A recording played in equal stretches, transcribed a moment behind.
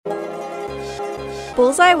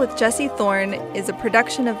Bullseye with Jesse Thorne is a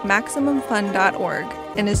production of MaximumFun.org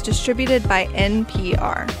and is distributed by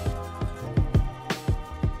NPR.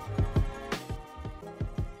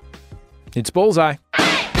 It's Bullseye.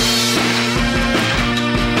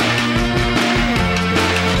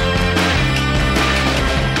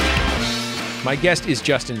 My guest is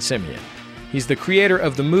Justin Simien. He's the creator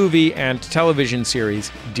of the movie and television series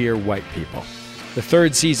Dear White People. The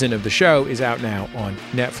third season of the show is out now on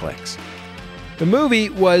Netflix. The movie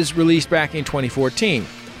was released back in 2014.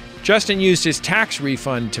 Justin used his tax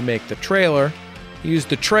refund to make the trailer. He used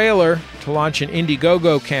the trailer to launch an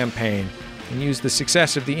Indiegogo campaign and used the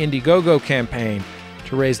success of the Indiegogo campaign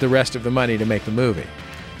to raise the rest of the money to make the movie.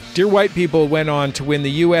 Dear White People went on to win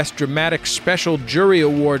the U.S. Dramatic Special Jury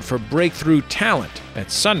Award for Breakthrough Talent at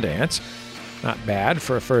Sundance. Not bad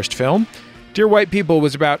for a first film. Dear White People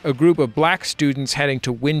was about a group of black students heading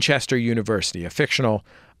to Winchester University, a fictional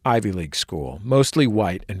Ivy League school, mostly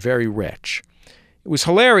white and very rich. It was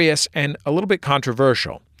hilarious and a little bit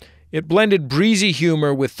controversial. It blended breezy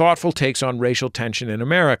humor with thoughtful takes on racial tension in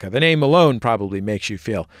America. The name alone probably makes you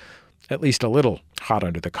feel at least a little hot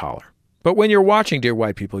under the collar. But when you're watching Dear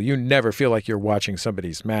White People, you never feel like you're watching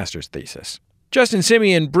somebody's master's thesis. Justin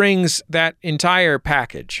Simien brings that entire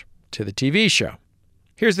package to the TV show.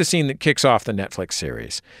 Here's the scene that kicks off the Netflix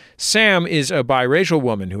series. Sam is a biracial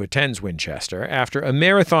woman who attends Winchester. After a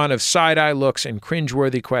marathon of side-eye looks and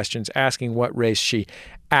cringeworthy questions asking what race she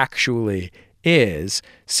actually is,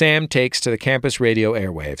 Sam takes to the campus radio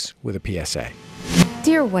airwaves with a PSA.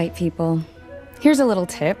 Dear white people, here's a little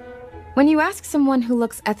tip. When you ask someone who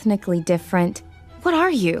looks ethnically different, what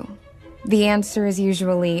are you? The answer is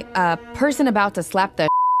usually a person about to slap the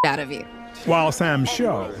out of you. While Sam's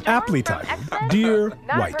show, aptly titled Dear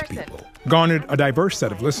White People, garnered a diverse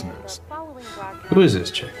set of listeners. Who is this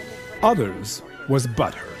chick? Others was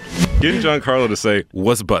butthurt. Getting Giancarlo to say,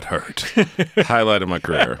 was butthurt. Highlight of my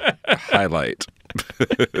career. Highlight.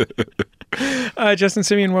 Justin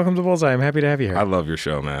Simien, welcome to Bullseye. I'm happy to have you here. I love your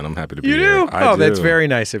show, man. I'm happy to be here. You do? Oh, that's very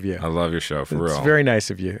nice of you. I love your show, for real. It's very nice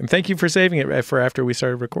of you. And thank you for saving it for after we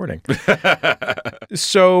started recording.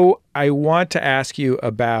 So I want to ask you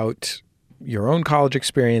about your own college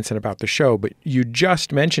experience and about the show, but you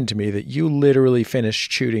just mentioned to me that you literally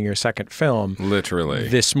finished shooting your second film. Literally.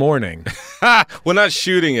 This morning. Well, not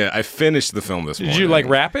shooting it. I finished the film this morning. Did you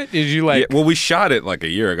wrap it? Did you Yeah, well, we shot it a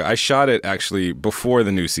year ago. I shot it actually before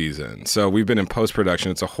the new season. So we've been in post-production.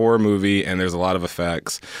 It's a horror movie and there's a lot of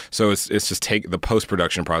effects. So it's just the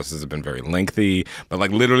post-production process has been very lengthy. But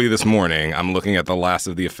literally this morning, I'm looking at the last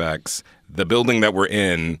of the effects. The building that we're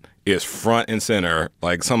in is front and center.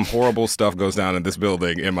 Some horrible stuff goes down in this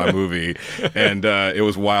building in my movie, and it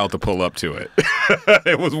was wild to pull up to it.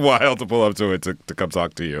 It was wild to pull up to it to come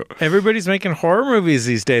talk to you. Everybody's making horror movies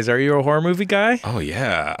these days. Are you a horror movie guy? Oh,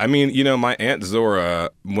 yeah. I mean, my Aunt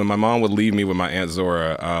Zora, when my mom would leave me with my Aunt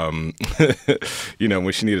Zora,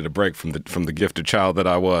 when she needed a break from the gifted child that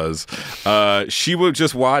I was, she would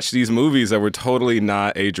just watch these movies that were totally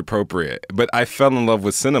not age appropriate. But I fell in love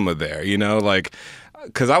with cinema there,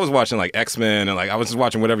 because I was watching X-Men and I was just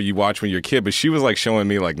watching whatever you watch when you're a kid, but she was showing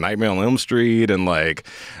me Nightmare on Elm Street and I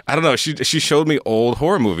don't know, she showed me old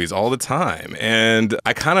horror movies all the time. And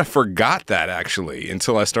I kind of forgot that actually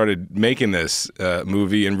until I started making this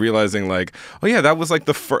movie and realizing oh yeah, that was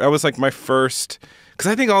my first,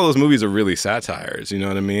 because I think all those movies are really satires, you know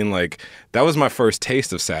what I mean? That was my first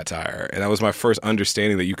taste of satire, and that was my first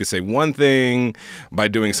understanding that you could say one thing by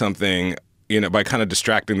doing something, by kind of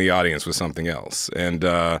distracting the audience with something else. And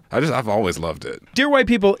I've always loved it. Dear White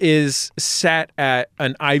People is set at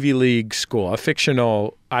an Ivy League school, a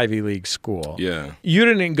fictional Ivy League school. Yeah. You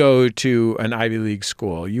didn't go to an Ivy League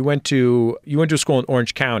school. You went to a school in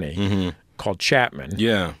Orange County called Chapman.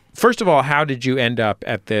 Yeah. First of all, how did you end up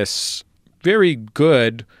at this very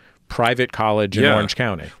good private college in Orange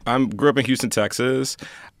County? I grew up in Houston, Texas.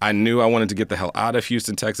 I knew I wanted to get the hell out of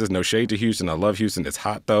Houston, Texas. No shade to Houston. I love Houston. It's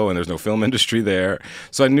hot, though, and there's no film industry there.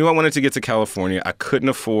 So I knew I wanted to get to California. I couldn't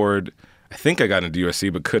afford, I think I got into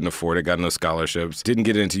USC, but couldn't afford it. Got no scholarships. Didn't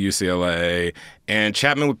get into UCLA. And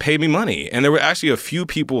Chapman would pay me money. And there were actually a few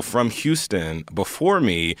people from Houston before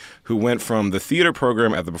me who went from the theater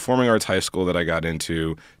program at the Performing Arts High School that I got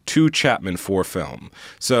into to Chapman for film.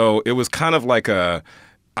 So it was kind of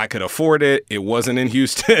I could afford it. It wasn't in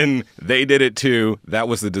Houston. They did it too. That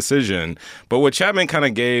was the decision. But what Chapman kind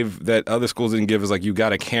of gave that other schools didn't give is you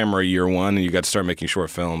got a camera year one and you got to start making short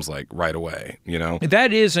films right away,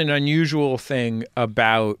 That is an unusual thing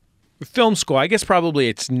about film school. I guess probably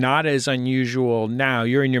it's not as unusual now.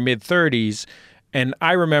 You're in your mid-30s And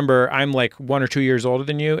I remember, I'm like 1 or 2 years older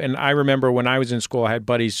than you, and I remember when I was in school, I had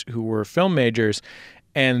buddies who were film majors,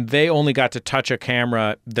 and they only got to touch a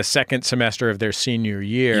camera the second semester of their senior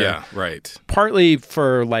year. Yeah, right. Partly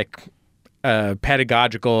for like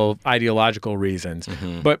pedagogical, ideological reasons,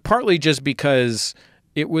 but partly just because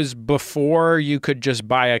it was before you could just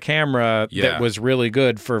buy a camera that was really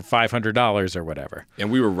good for $500 or whatever.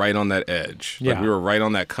 And we were right on that edge. Like, Yeah. we were right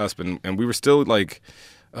on that cusp, and we were still like,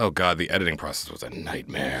 oh God, the editing process was a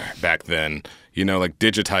nightmare back then. You know, like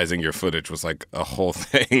digitizing your footage was like a whole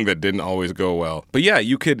thing that didn't always go well. But yeah,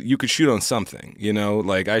 you could shoot on something, you know,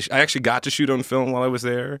 like I actually got to shoot on film while I was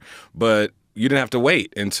there, but you didn't have to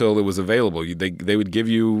wait until it was available. They would give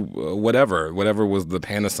you whatever was the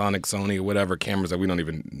Panasonic, Sony, whatever cameras that we don't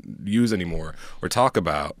even use anymore or talk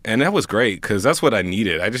about. And that was great because that's what I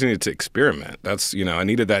needed. I just needed to experiment. That's, you know, I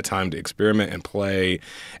needed that time to experiment and play.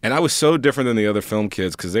 And I was so different than the other film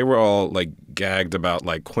kids because they were all like gagged about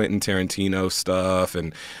like Quentin Tarantino stuff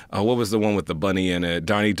and what was the one with the bunny in it?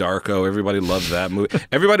 Donnie Darko. Everybody loved that movie.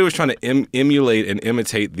 Everybody was trying to emulate and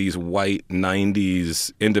imitate these white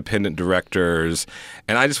 90s independent directors.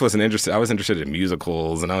 And I just wasn't interested. I was interested in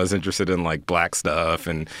musicals and I was interested in like black stuff.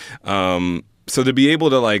 And so to be able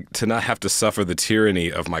to not have to suffer the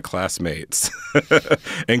tyranny of my classmates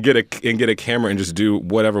and get a camera and just do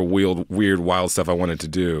whatever weird, wild stuff I wanted to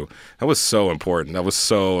do, that was so important. That was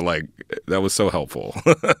so helpful.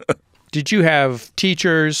 Did you have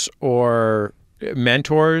teachers or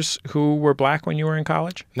mentors who were black when you were in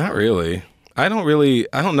college? Not really. I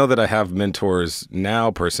don't know that I have mentors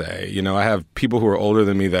now per se. You know, I have people who are older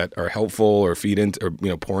than me that are helpful or feed into or, you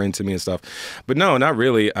know, pour into me and stuff. But no, not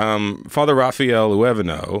really. Father Raphael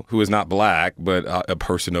Uevano, who is not black, but a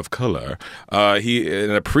person of color, he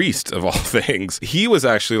and a priest of all things, he was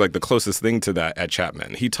actually like the closest thing to that at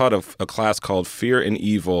Chapman. He taught a class called Fear and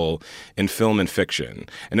Evil in Film and Fiction.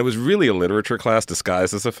 And it was really a literature class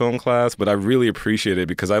disguised as a film class, but I really appreciated it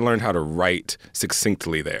because I learned how to write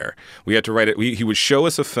succinctly there. We had to write it. He would show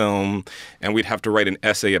us a film, and we'd have to write an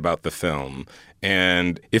essay about the film.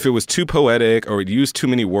 And if it was too poetic or it used too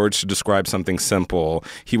many words to describe something simple,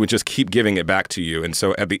 he would just keep giving it back to you. And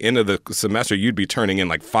so at the end of the semester, you'd be turning in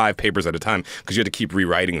like 5 papers at a time because you had to keep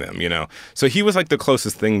rewriting them, you know? So he was like the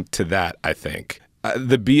closest thing to that, I think.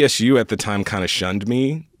 The BSU at the time kind of shunned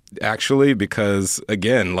me, actually, because,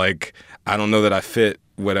 again, like, I don't know that I fit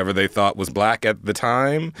whatever they thought was black at the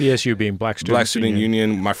time. BSU being Black Student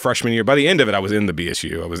Union. My freshman year. By the end of it, I was in the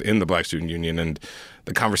BSU. I was in the Black Student Union, and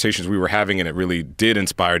the conversations we were having in it really did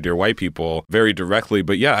inspire Dear White People very directly.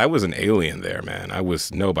 But yeah, I was an alien there, man.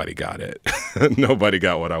 Nobody got it. Nobody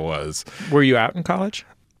got what I was. Were you out in college?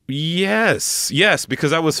 Yes,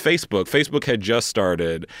 because I was Facebook. Facebook had just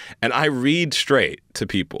started, and I read straight to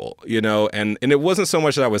people, you know, and it wasn't so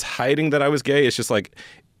much that I was hiding that I was gay. It's just like,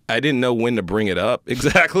 I didn't know when to bring it up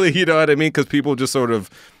exactly, you know what I mean? Because people just sort of,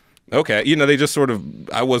 okay, you know, they just sort of,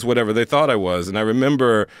 I was whatever they thought I was. And I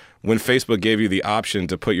remember when Facebook gave you the option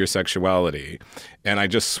to put your sexuality, and I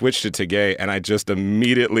just switched it to gay, and I just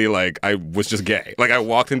immediately, like, I was just gay. Like, I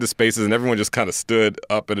walked into spaces, and everyone just kind of stood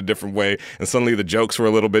up in a different way, and suddenly the jokes were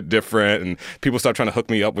a little bit different, and people started trying to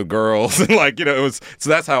hook me up with girls, and, like, you know, it was,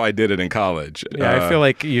 so that's how I did it in college. Yeah, I feel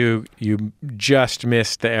like you just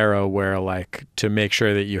missed the era where, like, to make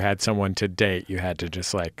sure that you had someone to date, you had to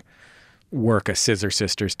just, like, work a Scissor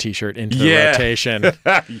Sisters t-shirt into the rotation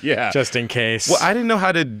just in case. Well, I didn't know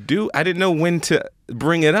how to I didn't know when to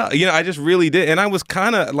bring it up. You know, I just really did. And I was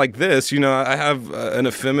kind of like this, you know, I have an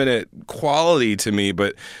effeminate quality to me,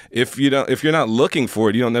 but if you're not looking for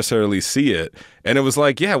it, you don't necessarily see it. And it was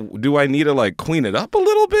like, yeah, do I need to like clean it up a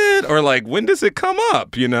little bit? Or like, when does it come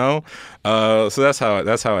up, you know? So that's how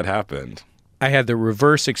it happened. I had the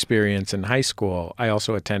reverse experience in high school. I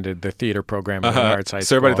also attended the theater program at Arts High School.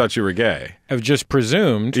 So everybody thought you were gay. I've just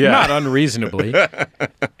presumed, not unreasonably.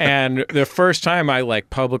 And the first time I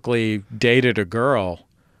like publicly dated a girl,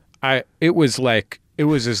 it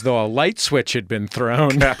was as though a light switch had been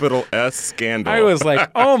thrown. Capital S scandal. I was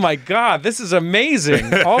like, oh my God, this is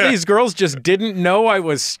amazing. All these girls just didn't know I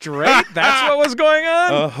was straight. That's what was going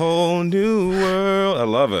on. A whole new world. I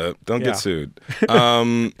love it. Don't get sued.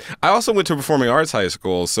 I also went to performing arts high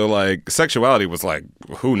school. So like sexuality was like,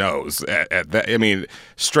 who knows at that. I mean,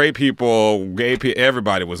 straight people, gay people,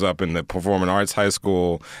 everybody was up in the performing arts high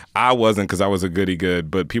school. I wasn't because I was a goody good,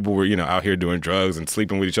 but people were, you know, out here doing drugs and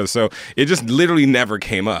sleeping with each other. So it just literally never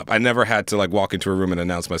came up. I never had to like walk into a room and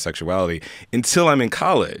announce my sexuality until I'm in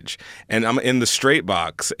college and I'm in the straight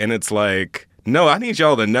box, and it's like No, I need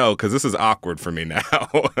y'all to know because this is awkward for me now.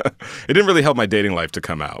 It didn't really help my dating life to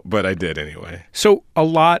come out, but I did anyway. So a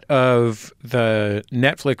lot of the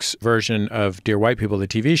Netflix version of Dear White People, the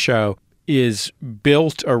TV show, is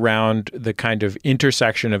built around the kind of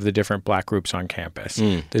intersection of the different black groups on campus,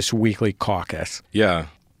 this weekly caucus. Yeah.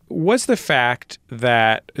 Was the fact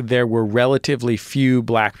that there were relatively few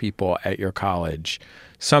black people at your college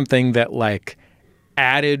something that like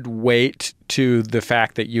added weight to the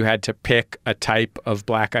fact that you had to pick a type of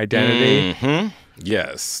black identity? Mm-hmm.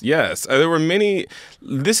 Yes. There were many.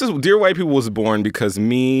 Dear White People was born because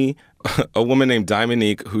me, a woman named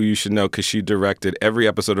Dominique, who you should know because she directed every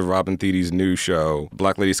episode of Robin Thede new show,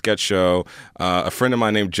 Black Lady Sketch Show. A friend of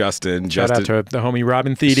mine named Justin. Shout out to the homie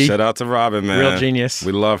Robin Thede. Shout out to Robin, man. Real genius.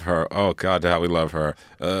 We love her. Oh, God, how we love her.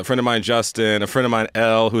 A friend of mine, Justin. A friend of mine,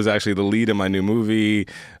 Elle, who's actually the lead in my new movie.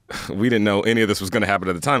 We didn't know any of this was going to happen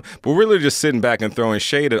at the time, but we're really just sitting back and throwing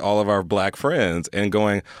shade at all of our black friends and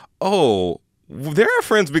going, oh, they're our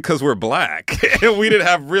friends because we're black. And we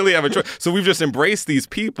didn't really have a choice. So we've just embraced these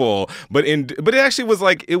people. But it actually was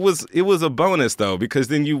like it was a bonus though, because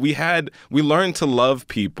then we learned to love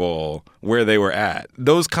people where they were at.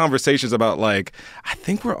 Those conversations about like, I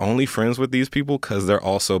think we're only friends with these people because they're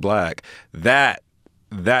also black. That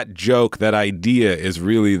joke, that idea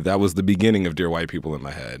that was the beginning of Dear White People in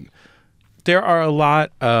my head. There are a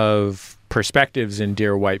lot of perspectives in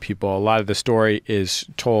Dear White People. A lot of the story is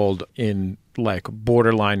told in like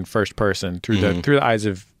borderline first person through the eyes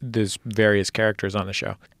of these various characters on the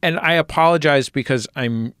show. And I apologize because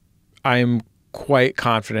I'm quite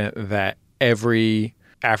confident that every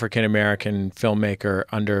African-American filmmaker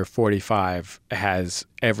under 45 has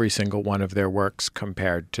every single one of their works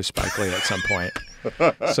compared to Spike Lee at some point.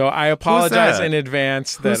 So I apologize in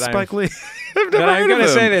advance that Spike Lee? I'm going to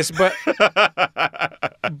say this, but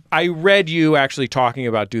I read you actually talking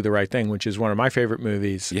about Do the Right Thing, which is one of my favorite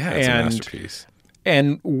movies. Yeah, it's a masterpiece.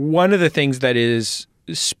 And one of the things that is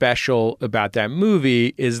special about that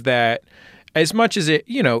movie is that as much as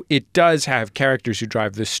it does have characters who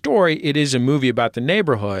drive the story, it is a movie about the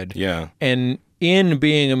neighborhood. Yeah. And in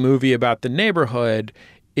being a movie about the neighborhood,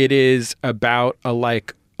 it is about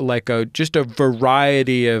just a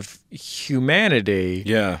variety of humanity.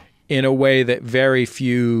 Yeah. In a way that very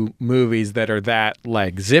few movies that are that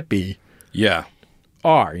like zippy. Yeah.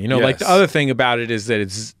 Are. Yes. Like the other thing about it is that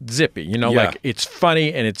it's zippy. Like it's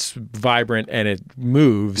funny and it's vibrant and it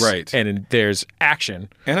moves. Right. And there's action.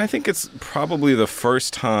 And I think it's probably the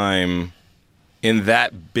first time in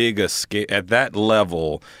that big a scale, at that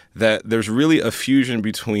level, that there's really a fusion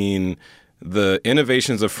between the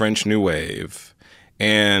innovations of French New Wave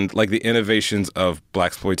and like the innovations of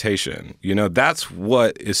blaxploitation. That's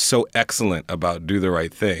what is so excellent about Do the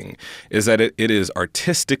Right Thing, is that it is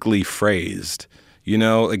artistically phrased.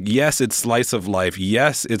 Yes, it's slice of life.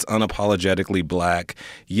 Yes, it's unapologetically black.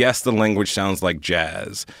 Yes, the language sounds like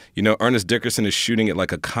jazz. Ernest Dickerson is shooting it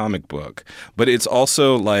like a comic book. But it's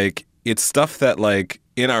also like, it's stuff that like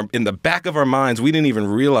in the back of our minds, we didn't even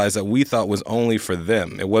realize that we thought was only for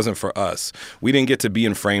them. It wasn't for us. We didn't get to be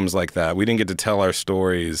in frames like that. We didn't get to tell our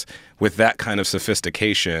stories with that kind of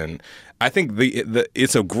sophistication. I think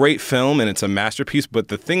it's a great film and it's a masterpiece, but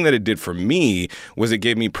the thing that it did for me was it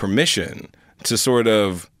gave me permission to sort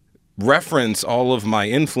of reference all of my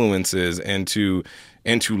influences and to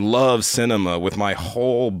love cinema with my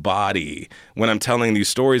whole body when I'm telling these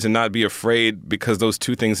stories and not be afraid, because those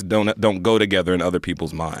two things don't go together in other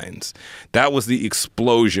people's minds. That was the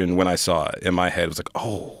explosion when I saw it in my head. It was like,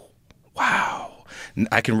 oh, wow.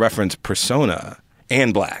 I can reference Persona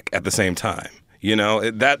and Black at the same time.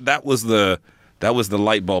 That was the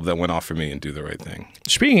light bulb that went off for me in Do the Right Thing.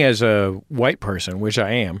 Speaking as a white person, which I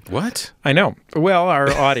am. What? I know. Well, our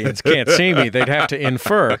audience can't see me. They'd have to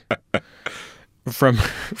infer from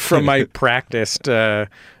my practiced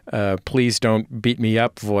please don't beat me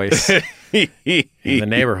up voice in the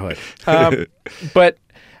neighborhood. But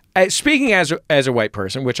speaking as a white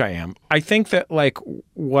person, which I am, I think that like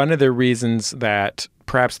one of the reasons that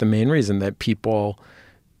perhaps the main reason that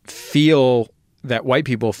white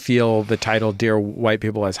people feel the title Dear White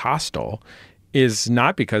People as hostile is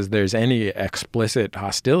not because there's any explicit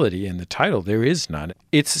hostility in the title. There is none.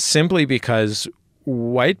 It's simply because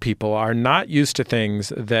white people are not used to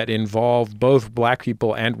things that involve both black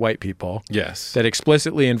people and white people. Yes. That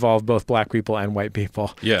explicitly involve both black people and white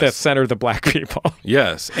people. Yes. That center the black people.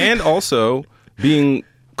 Yes. And also being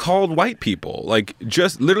called white people. Like,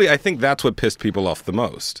 just literally, I think that's what pissed people off the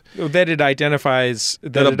most. That it identifies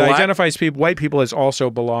people, white people as also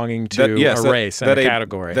belonging to a race and a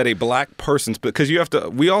category. That a black person's, because you have to,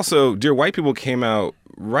 we also, Dear White People came out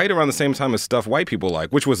right around the same time as stuff white people like,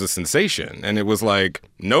 which was a sensation. And it was like,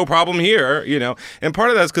 no problem here, you know. And part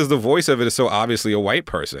of that's because the voice of it is so obviously a white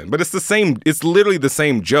person. But it's literally the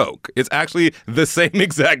same joke. It's actually the same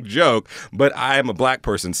exact joke, but I am a black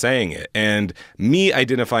person saying it. And me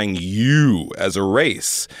identifying you as a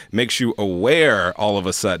race makes you aware all of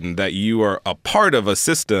a sudden that you are a part of a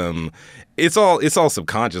system. It's all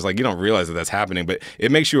subconscious. Like, you don't realize that that's happening, but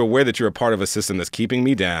it makes you aware that you're a part of a system that's keeping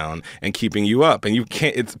me down and keeping you up. And you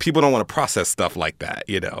can't. People don't want to process stuff like that,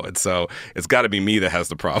 you know. And so it's got to be me that has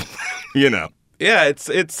the problem, you know. Yeah, it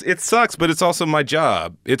sucks, but it's also my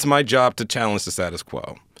job. It's my job to challenge the status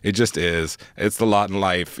quo. It just is. It's the lot in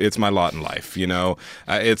life. It's my lot in life, you know?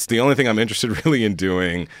 It's the only thing I'm interested really in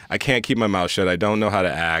doing. I can't keep my mouth shut. I don't know how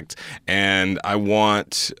to act. And I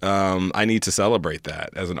need to celebrate that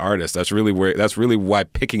as an artist. That's really why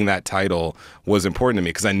picking that title was important to me,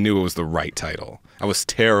 because I knew it was the right title. I was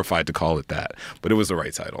terrified to call it that, but it was the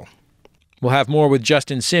right title. We'll have more with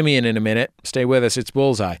Justin Simien in a minute. Stay with us. It's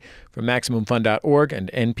Bullseye from MaximumFun.org and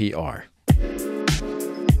NPR.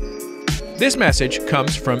 This message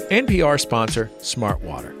comes from NPR sponsor Smart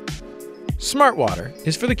Water. Smart Water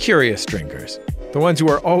is for the curious drinkers, the ones who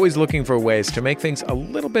are always looking for ways to make things a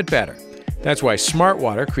little bit better. That's why Smart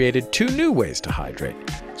Water created 2 new ways to hydrate: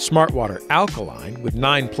 Smart Water Alkaline with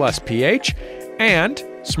 9+ pH and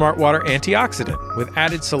Smart Water Antioxidant with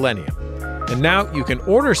added selenium. And now you can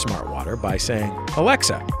order Smart Water by saying,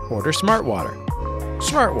 "Alexa, order Smart Water."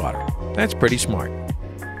 Smart Water. That's pretty smart.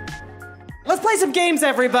 Let's play some games,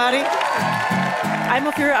 everybody. I'm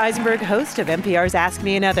Ophira Eisenberg, host of NPR's Ask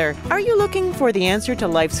Me Another. Are you looking for the answer to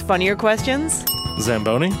life's funnier questions?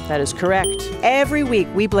 Zamboni? That is correct. Every week,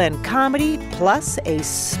 we blend comedy plus a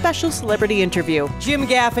special celebrity interview. Jim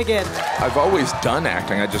Gaffigan. I've always done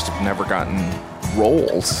acting. I just have never gotten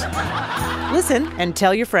roles. Listen and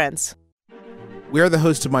tell your friends. We are the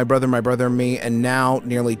host of My Brother, and Me, and now,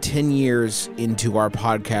 nearly 10 years into our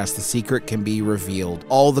podcast, the secret can be revealed.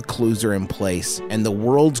 All the clues are in place, and the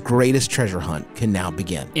world's greatest treasure hunt can now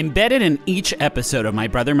begin. Embedded in each episode of My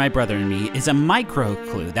Brother, and Me is a micro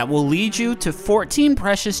clue that will lead you to 14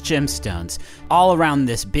 precious gemstones all around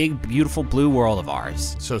this big, beautiful blue world of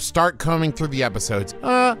ours. So start combing through the episodes.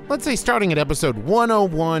 Let's say starting at episode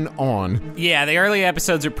 101 on. Yeah, the early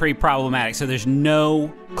episodes are pretty problematic, so there's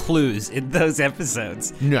no clues in those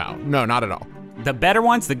episodes. No, not at all. The better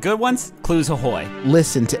ones, the good ones, clues ahoy.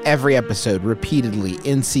 Listen to every episode repeatedly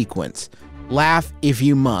in sequence. Laugh if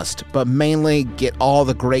you must, but mainly get all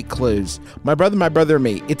the great clues. My Brother, and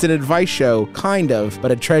Me. It's an advice show, kind of,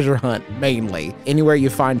 but a treasure hunt, mainly. Anywhere you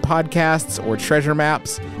find podcasts or treasure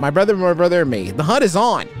maps. My Brother, and Me. The hunt is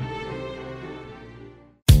on.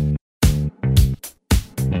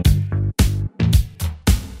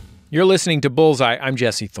 You're listening to Bullseye. I'm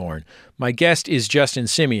Jesse Thorne. My guest is Justin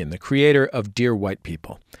Simien, the creator of Dear White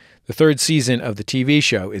People. The 3rd season of the TV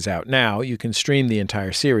show is out now. You can stream the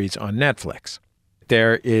entire series on Netflix.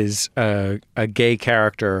 There is a gay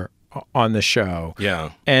character on the show.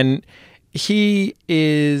 Yeah. And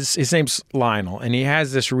his name's Lionel, and he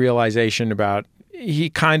has this realization about, he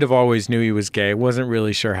kind of always knew he was gay, wasn't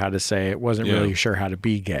really sure how to say it, wasn't really sure how to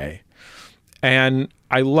be gay. And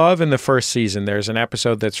I love in the 1st season, there's an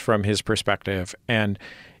episode that's from his perspective, and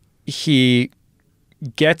he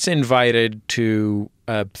gets invited to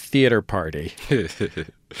a theater party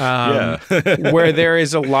where there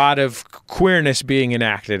is a lot of queerness being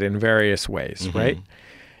enacted in various ways, right?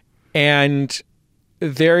 And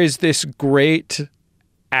there is this great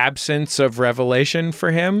absence of revelation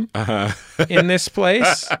for him in this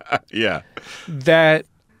place. That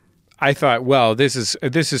I thought, well, this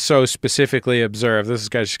is so specifically observed. This has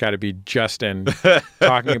just got to be Justin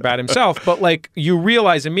talking about himself. But like, you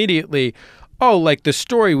realize immediately, oh, like the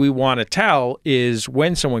story we want to tell is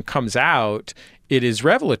when someone comes out, it is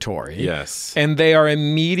revelatory. Yes. And they are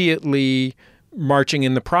immediately marching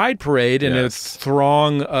in the Pride Parade in a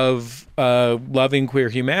throng of loving queer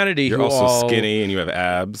humanity. You're who also all, skinny and you have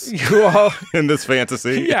abs who all, in this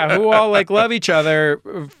fantasy. Yeah, who all like love each other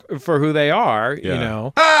for who they are, you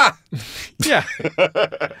know. Yeah.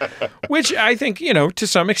 Which I think, to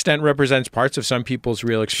some extent represents parts of some people's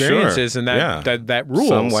real experiences, and that rules.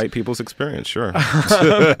 Some white people's experience, sure.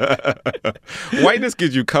 Whiteness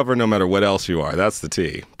gives you cover no matter what else you are. That's the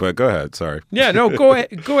T. But go ahead, sorry. Yeah, no, go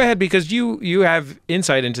ahead, because you have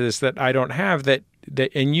insight into this that I don't have, that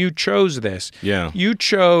and you chose this. Yeah. You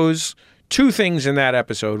chose 2 things in that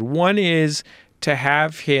episode. One is to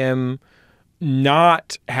have him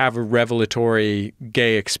not have a revelatory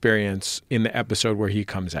gay experience in the episode where he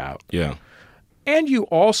comes out. Yeah. And you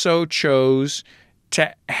also chose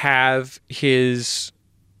to have his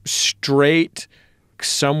straight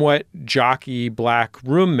somewhat jockey black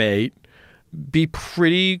roommate be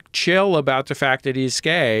pretty chill about the fact that he's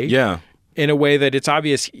gay. Yeah. In a way that it's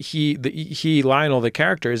obvious he Lionel, the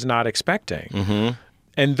character, is not expecting. Mm-hmm.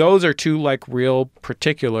 And those are two like real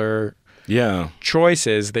particular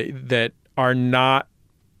choices that are not,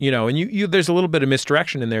 and you there's a little bit of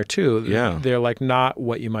misdirection in there too. Yeah. They're like not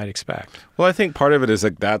what you might expect. Well, I think part of it is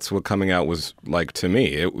like that's what coming out was like to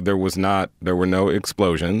me. There were no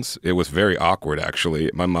explosions. It was very awkward, actually.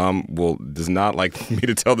 My mom does not like me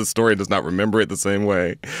to tell the story and does not remember it the same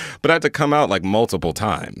way. But I had to come out like multiple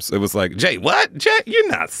times. It was like, Jay, what? Jay, you're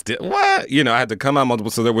not still, what? I had to come out multiple,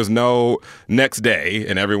 so there was no next day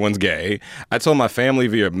and everyone's gay. I told my family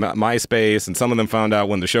via MySpace, and some of them found out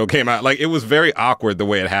when the show came out. Like, it was very awkward the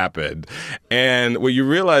way it happened. And what you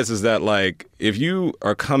realize is that, like, if you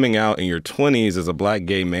are coming out in your 20s as a black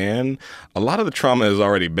gay man, a lot of the trauma is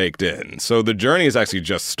already baked in. So the journey is actually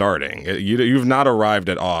just starting. You've not arrived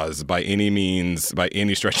at Oz by any means, by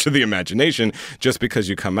any stretch of the imagination, just because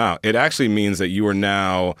you come out. It actually means that you are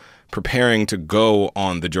now preparing to go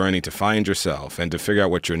on the journey to find yourself and to figure out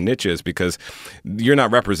what your niche is, because you're not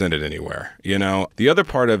represented anywhere. The other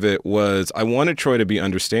part of it was I wanted Troy to be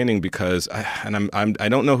understanding because, I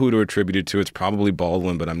don't know who to attribute it to. It's probably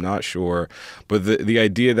Baldwin, but I'm not sure. But the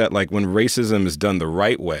idea that like when racism is done the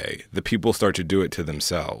right way, the people start to do it to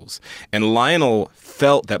themselves. And Lionel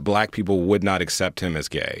felt that black people would not accept him as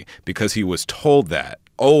gay because he was told that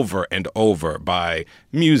over and over by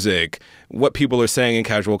music, what people are saying in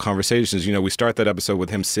casual conversations. We start that episode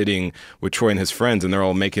with him sitting with Troy and his friends, and they're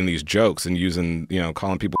all making these jokes and using,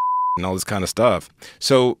 calling people and all this kind of stuff.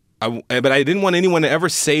 So, but I didn't want anyone to ever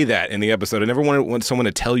say that in the episode. I never wanted someone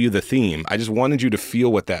to tell you the theme. I just wanted you to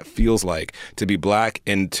feel what that feels like, to be black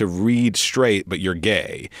and to read straight, but you're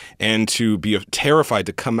gay, and to be terrified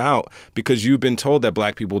to come out because you've been told that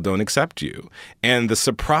black people don't accept you. And the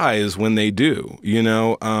surprise when they do,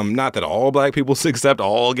 not that all black people accept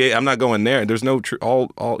all gay. I'm not going there. There's no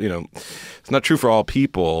it's not true for all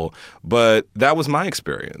people, but that was my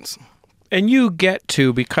experience. And you get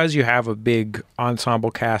to, because you have a big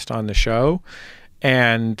ensemble cast on the show,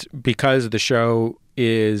 and because the show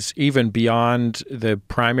is even beyond the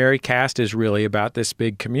primary cast is really about this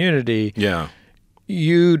big community. Yeah.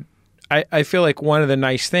 I feel like one of the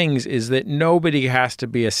nice things is that nobody has to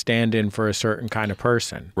be a stand-in for a certain kind of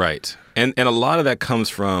person. Right. And a lot of that comes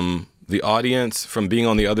from the audience, from being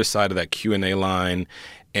on the other side of that Q&A line,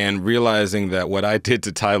 and realizing that what I did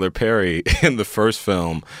to Tyler Perry in the first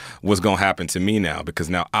film was going to happen to me now, because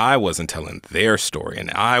now I wasn't telling their story, and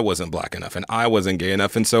I wasn't black enough, and I wasn't gay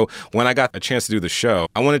enough. And so when I got a chance to do the show,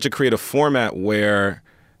 I wanted to create a format where,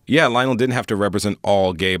 Lionel didn't have to represent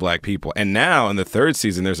all gay black people. And now in the third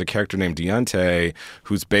season, there's a character named Deontay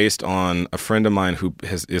who's based on a friend of mine who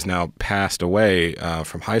is now passed away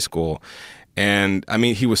from high school. And I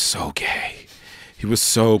mean, he was so gay. He was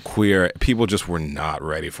so queer. People just were not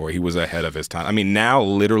ready for it. He was ahead of his time. I mean,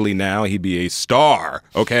 literally now, he'd be a star,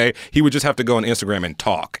 okay? He would just have to go on Instagram and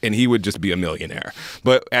talk, and he would just be a millionaire.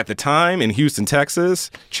 But at the time in Houston,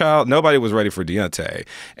 Texas, nobody was ready for Deontay.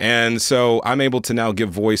 And so I'm able to now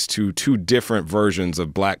give voice to two different versions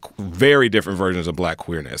of very different versions of black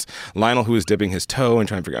queerness. Lionel, who is dipping his toe and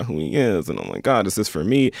trying to figure out who he is, and oh my God, is this for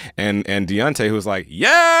me? And Deontay, who's like,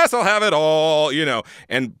 yes, I'll have it all,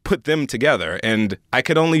 and put them together. And I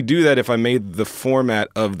could only do that if I made the format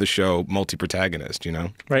of the show multi-protagonist,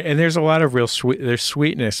 Right, and there's a lot of there's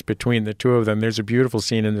sweetness between the two of them. There's a beautiful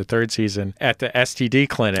scene in the third season at the STD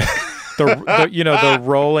clinic, the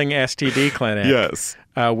rolling STD clinic. Yes.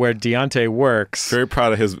 Where Deontay works. Very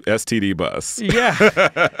proud of his STD bus.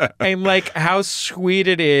 Yeah. And like how sweet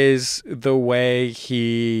it is the way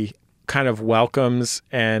he kind of welcomes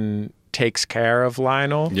and takes care of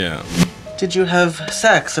Lionel. Yeah. Did you have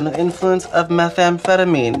sex under the influence of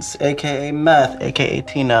methamphetamines, aka meth, aka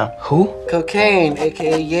Tina? Who? Cocaine,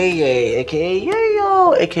 aka Yeye, aka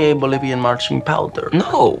Yayo, aka Bolivian marching powder.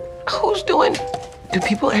 No. Who's doing? Do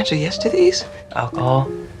people answer yes to these?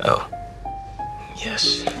 Alcohol? Oh.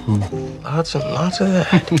 Yes. Lots and lots of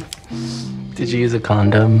that. Did you use a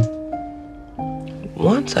condom?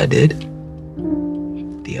 Once I did.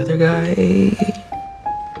 The other guy...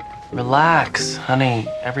 Relax, honey.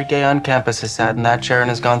 Every gay on campus has sat in that chair and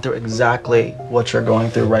has gone through exactly what you're going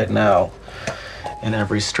through right now. And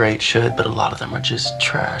every straight should, but a lot of them are just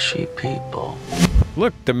trashy people.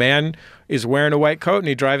 Look, the man is wearing a white coat and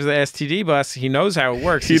he drives the STD bus. He knows how it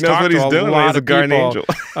works. He knows what he's doing. He's a guardian angel.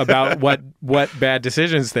 about what bad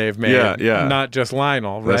decisions they've made. Yeah. Not just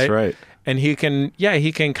Lionel, right? That's right. And he can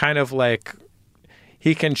kind of like,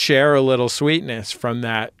 he can share a little sweetness from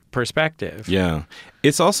that perspective. Yeah.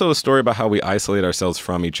 It's also a story about how we isolate ourselves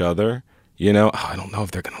from each other. You know, I don't know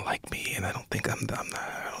if they're gonna like me, and I don't think I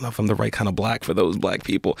don't know if I'm the right kind of black for those black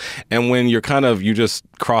people. And when you just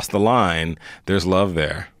cross the line, there's love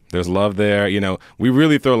there. There's love there. You know, we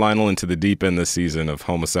really throw Lionel into the deep end this season of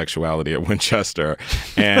homosexuality at Winchester.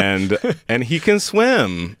 And and he can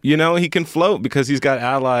swim, you know, he can float because he's got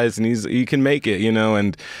allies and he can make it, you know,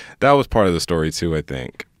 and that was part of the story too, I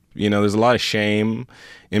think. You know, there's a lot of shame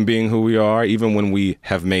in being who we are, even when we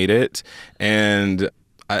have made it. And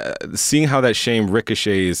seeing how that shame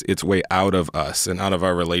ricochets its way out of us and out of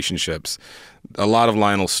our relationships, a lot of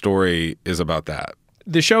Lionel's story is about that.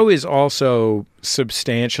 The show is also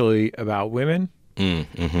substantially about women.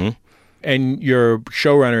 Mm-hmm. And your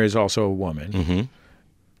showrunner is also a woman.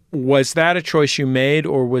 Mm-hmm. Was that a choice you made,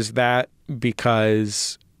 or was that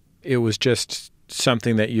because it was just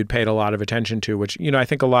something that you'd paid a lot of attention to, which, you know, I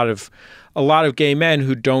think a lot of gay men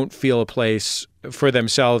who don't feel a place for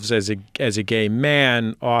themselves as a gay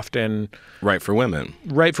man often right for women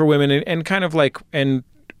and kind of like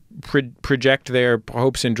project their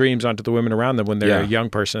hopes and dreams onto the women around them when they're a young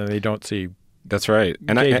person and they don't see. That's right.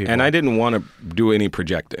 And I didn't want to do any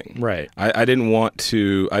projecting. Right. I didn't want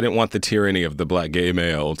the tyranny of the black gay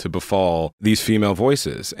male to befall these female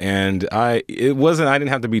voices. And I didn't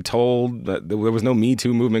have to be told that there was no Me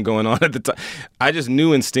Too movement going on at the time. I just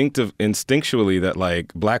knew instinctually that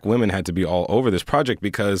like black women had to be all over this project,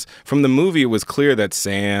 because from the movie it was clear that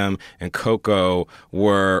Sam and Coco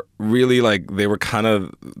were really like they were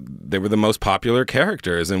the most popular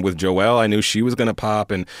characters. And with Joelle, I knew she was going to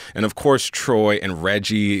pop, and of course Troy and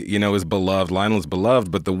Reggie, you know, is beloved. Lionel is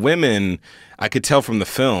beloved, but the women, I could tell from the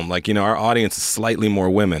film, like, you know, our audience is slightly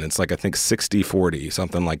more women. It's like, I think 60-40,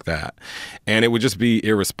 something like that. And it would just be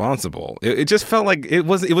irresponsible. It just felt like it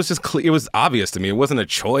was just clear. It was obvious to me. It wasn't a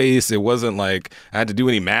choice. It wasn't like I had to do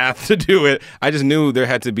any math to do it. I just knew there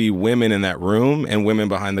had to be women in that room and women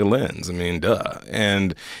behind the lens. I mean, duh.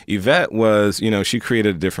 And Yvette was, you know, she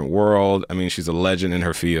created a different world. I mean, she's a legend in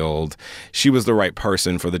her field. She was the right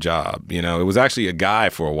person for the job. You know, it was actually a guy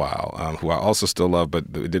for a while who I also still love, but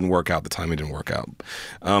it didn't work out. The timing didn't work out.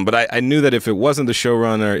 But I knew that if it wasn't the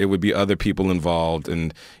showrunner, it would be other people involved.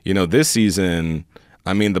 And, you know, this season,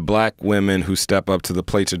 I mean, the black women who step up to the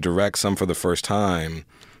plate to direct, some for the first time,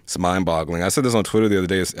 it's mind-boggling. I said this on Twitter the other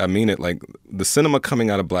day. I mean it, like, the cinema coming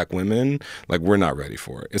out of black women, like, we're not ready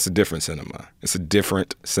for it. It's a different cinema. It's a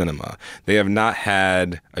different cinema. They have not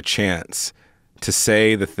had a chance to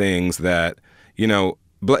say the things that, you know,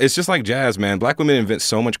 it's just like jazz, man. Black women invent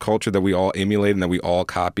so much culture that we all emulate and that we all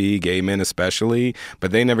copy, gay men especially,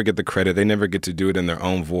 but they never get the credit. They never get to do it in their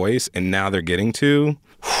own voice, and now they're getting to.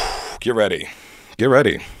 Get ready. Get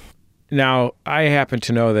ready. Now, I happen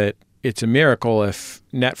to know that it's a miracle if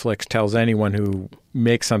Netflix tells anyone who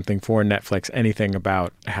makes something for Netflix anything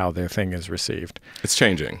about how their thing is received. It's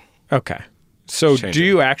changing. Okay. So do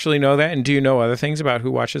you actually know that? And do you know other things about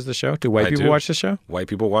who watches the show? Do white people watch the show? White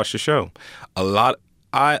people watch the show. A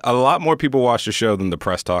lot more people watch the show than the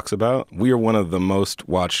press talks about. We are one of the most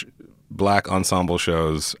watched black ensemble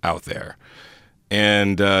shows out there.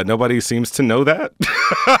 And nobody seems to know that.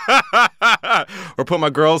 Or put my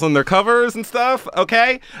girls on their covers and stuff,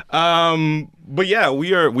 okay? But yeah,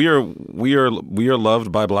 we are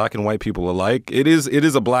loved by black and white people alike. It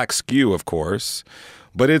is a black skew, of course.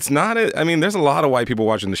 But it's not I mean, there's a lot of white people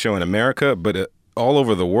watching the show in America, but all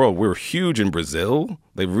over the world. We're huge in Brazil.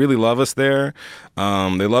 They really love us there.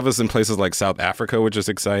 They love us in places like South Africa, which is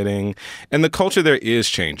exciting. And the culture there is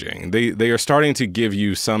changing. They are starting to give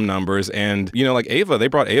you some numbers. And, you know, like Ava, they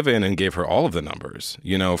brought Ava in and gave her all of the numbers,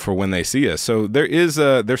 you know, for when they see us. So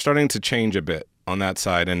they're starting to change a bit on that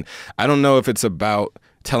side. And I don't know if it's about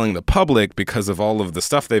telling the public because of all of the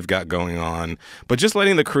stuff they've got going on, but just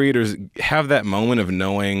letting the creators have that moment of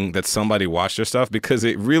knowing that somebody watched their stuff, because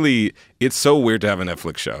it's so weird to have a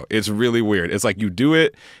Netflix show. It's really weird. It's like you do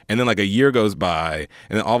it and then like a year goes by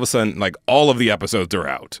and then all of a sudden like all of the episodes are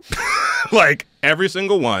out. Like every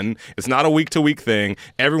single one. It's not a week-to-week thing.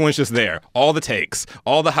 Everyone's just there. All the takes.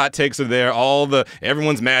 All the hot takes are there.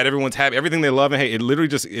 Everyone's mad. Everyone's happy. Everything they love and hate. It literally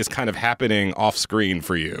just is kind of happening off screen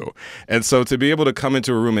for you. And so to be able to come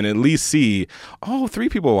into a room and at least see, 3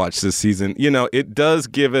 people watched this season, you know, it does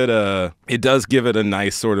give it a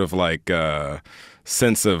nice sort of like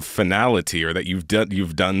sense of finality, or that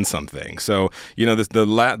you've done something. So, you know,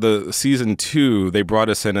 the season 2, they brought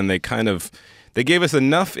us in and they gave us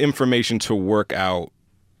enough information to work out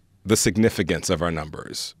the significance of our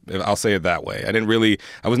numbers. I'll say it that way.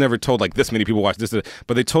 I was never told like this many people watched this,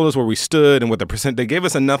 but they told us where we stood and what the percent. They gave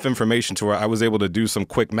us enough information to where I was able to do some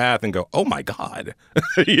quick math and go, oh my God.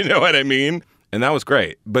 You know what I mean? And that was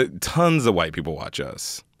great. But tons of white people watch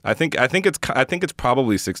us. I think it's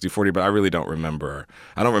probably 60-40, but I really don't remember.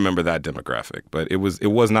 I don't remember that demographic, but it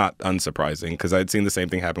was not unsurprising because I'd seen the same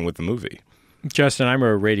thing happen with the movie. Justin, I'm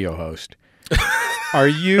a radio host. Are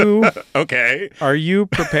you okay? Are you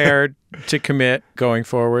prepared to commit going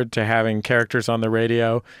forward to having characters on the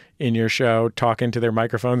radio in your show talk into their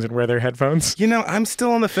microphones and wear their headphones? You know, I'm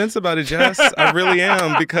still on the fence about it, Jess. I really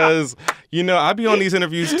am because, you know, I be on these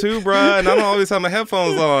interviews too, bruh, and I don't always have my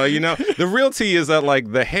headphones on, you know. The real tea is that,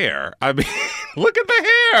 like, the hair. I mean, look at the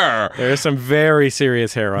hair. There's some very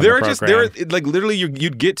serious hair on the program. Like, literally,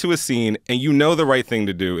 you'd get to a scene and you know the right thing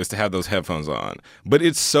to do is to have those headphones on. But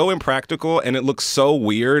it's so impractical and it looks so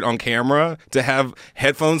weird on camera to have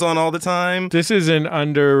headphones on all the time. This is an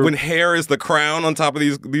when hair is the crown on top of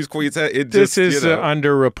these queens' head. This is an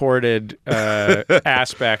underreported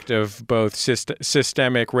aspect of both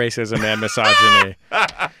systemic racism and misogyny.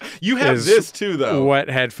 You have this too, though. What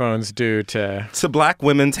headphones do to black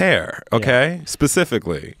women's hair, okay? Yeah.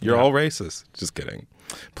 Specifically. You're all racist. Just kidding.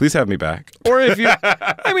 Please have me back. Or if you...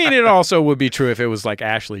 I mean, it also would be true if it was like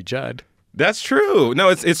Ashley Judd. That's true. No,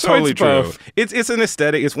 it's so totally true. It's an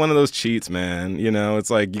aesthetic. It's one of those cheats, man. You know, it's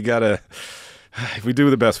like you gotta... We do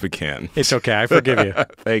the best we can. It's okay. I forgive you.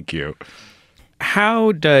 Thank you.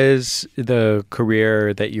 How does the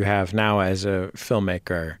career that you have now as a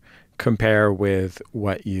filmmaker compare with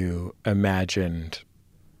what you imagined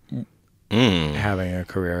having a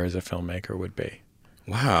career as a filmmaker would be?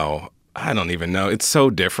 Wow. I don't even know. It's so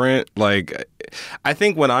different. Like, I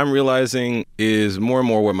think what I'm realizing is more and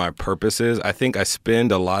more what my purpose is. I think I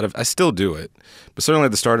still do it, but certainly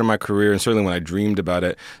at the start of my career and certainly when I dreamed about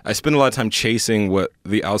it, I spend a lot of time chasing what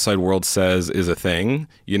the outside world says is a thing,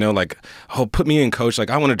 you know, like, oh, put me in, coach. Like,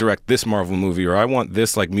 I want to direct this Marvel movie or I want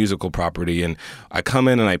this like musical property. And I come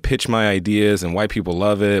in and I pitch my ideas and white people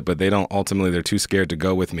love it, but they're too scared to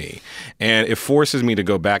go with me. And it forces me to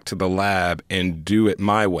go back to the lab and do it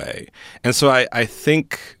my way. And so I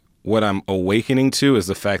think what I'm awakening to is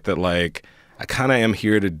the fact that, like, I kind of am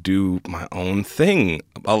here to do my own thing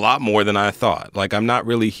a lot more than I thought. Like, I'm not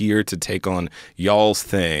really here to take on y'all's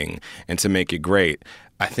thing and to make it great.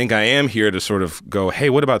 I think I am here to sort of go,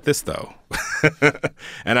 hey, what about this, though?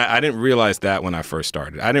 And I didn't realize that when I first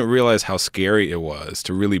started. I didn't realize how scary it was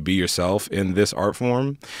to really be yourself in this art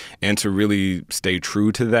form and to really stay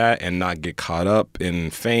true to that and not get caught up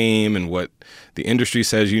in fame and what the industry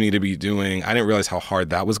says you need to be doing. I didn't realize how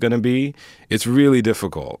hard that was going to be. It's really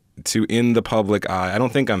difficult to, in the public eye. I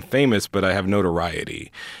don't think I'm famous, but I have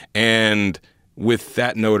notoriety. And with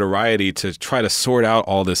that notoriety, to try to sort out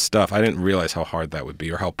all this stuff, I didn't realize how hard that would be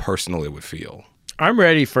or how personal it would feel. I'm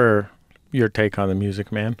ready for your take on the music,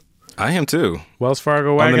 man. I am too. Wells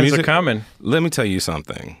Fargo wagons are coming. Let me tell you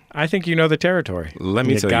something. I think you know the territory. Let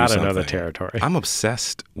me tell you something. You gotta know the territory. I'm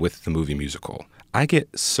obsessed with the movie musical. I get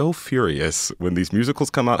so furious when these musicals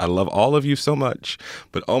come out. I love all of you so much,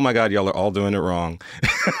 but oh my God, y'all are all doing it wrong.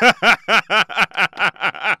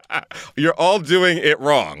 You're all doing it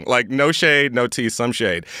wrong. Like, no shade, no tea, some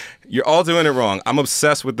shade. You're all doing it wrong. I'm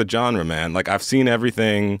obsessed with the genre, man. Like, I've seen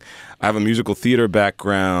everything. I have a musical theater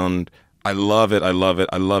background. I love it. I love it.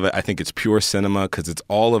 I love it. I think it's pure cinema because it's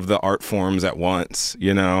all of the art forms at once,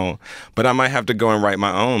 you know. But I might have to go and write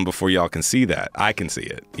my own before y'all can see that. I can see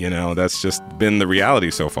it, you know. That's just been the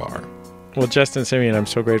reality so far. Well, Justin Simien, I'm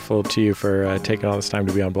so grateful to you for taking all this time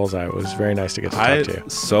to be on Bullseye. It was very nice to get to talk to you. I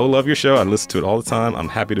so love your show. I listen to it all the time. I'm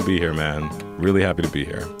happy to be here, man. Really happy to be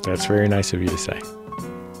here. That's very nice of you to say.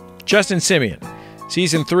 Justin Simien.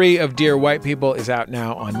 Season 3 of Dear White People is out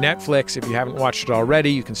now on Netflix. If you haven't watched it already,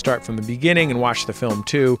 you can start from the beginning and watch the film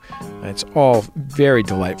too. It's all very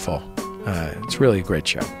delightful. It's really a great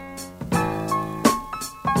show.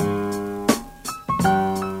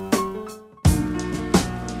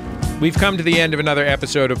 We've come to the end of another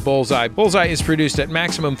episode of Bullseye. Bullseye is produced at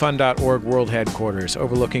MaximumFun.org World Headquarters,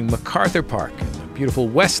 overlooking MacArthur Park in the beautiful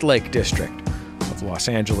Westlake District of Los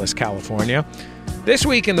Angeles, California. This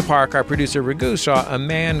week in the park, our producer Raghu saw a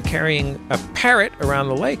man carrying a parrot around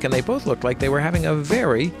the lake, and they both looked like they were having a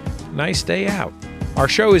very nice day out. Our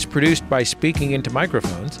show is produced by Speaking Into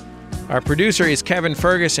Microphones. Our producer is Kevin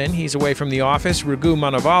Ferguson. He's away from the office. Raghu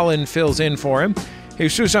Manavalan fills in for him.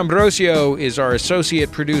 Jesus Ambrosio is our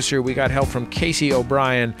associate producer. We got help from Casey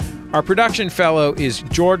O'Brien. Our production fellow is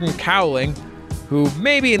Jordan Cowling, who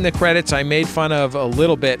maybe in the credits I made fun of a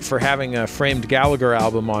little bit for having a framed Gallagher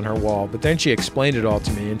album on her wall, but then she explained it all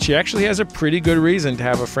to me, and she actually has a pretty good reason to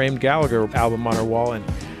have a framed Gallagher album on her wall, and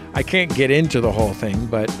I can't get into the whole thing,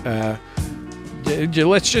 but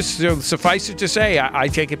let's just suffice it to say, I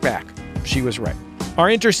take it back. She was right. Our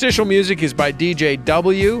interstitial music is by DJ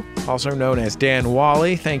W, also known as Dan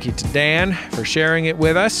Wally. Thank you to Dan for sharing it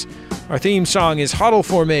with us. Our theme song is Huddle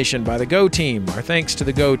Formation by the Go Team. Our thanks to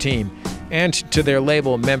the Go Team and to their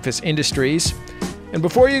label Memphis Industries. And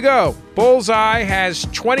before you go, Bullseye has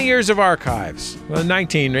 20 years of archives. Well,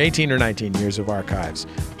 18 or 19 years of archives.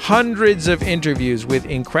 Hundreds of interviews with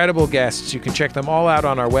incredible guests. You can check them all out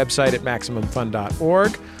on our website at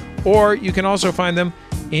MaximumFun.org, or you can also find them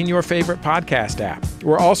in your favorite podcast app.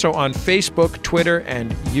 We're also on Facebook, Twitter,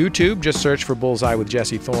 and YouTube. Just search for Bullseye with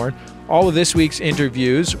Jesse Thorne. All of this week's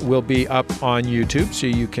interviews will be up on YouTube, so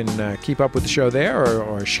you can keep up with the show there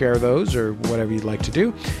or share those or whatever you'd like to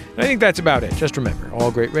do. And I think that's about it. Just remember,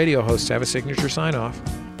 all great radio hosts have a signature sign-off.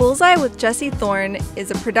 Bullseye with Jesse Thorne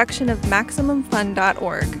is a production of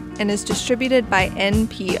MaximumFun.org and is distributed by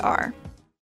NPR.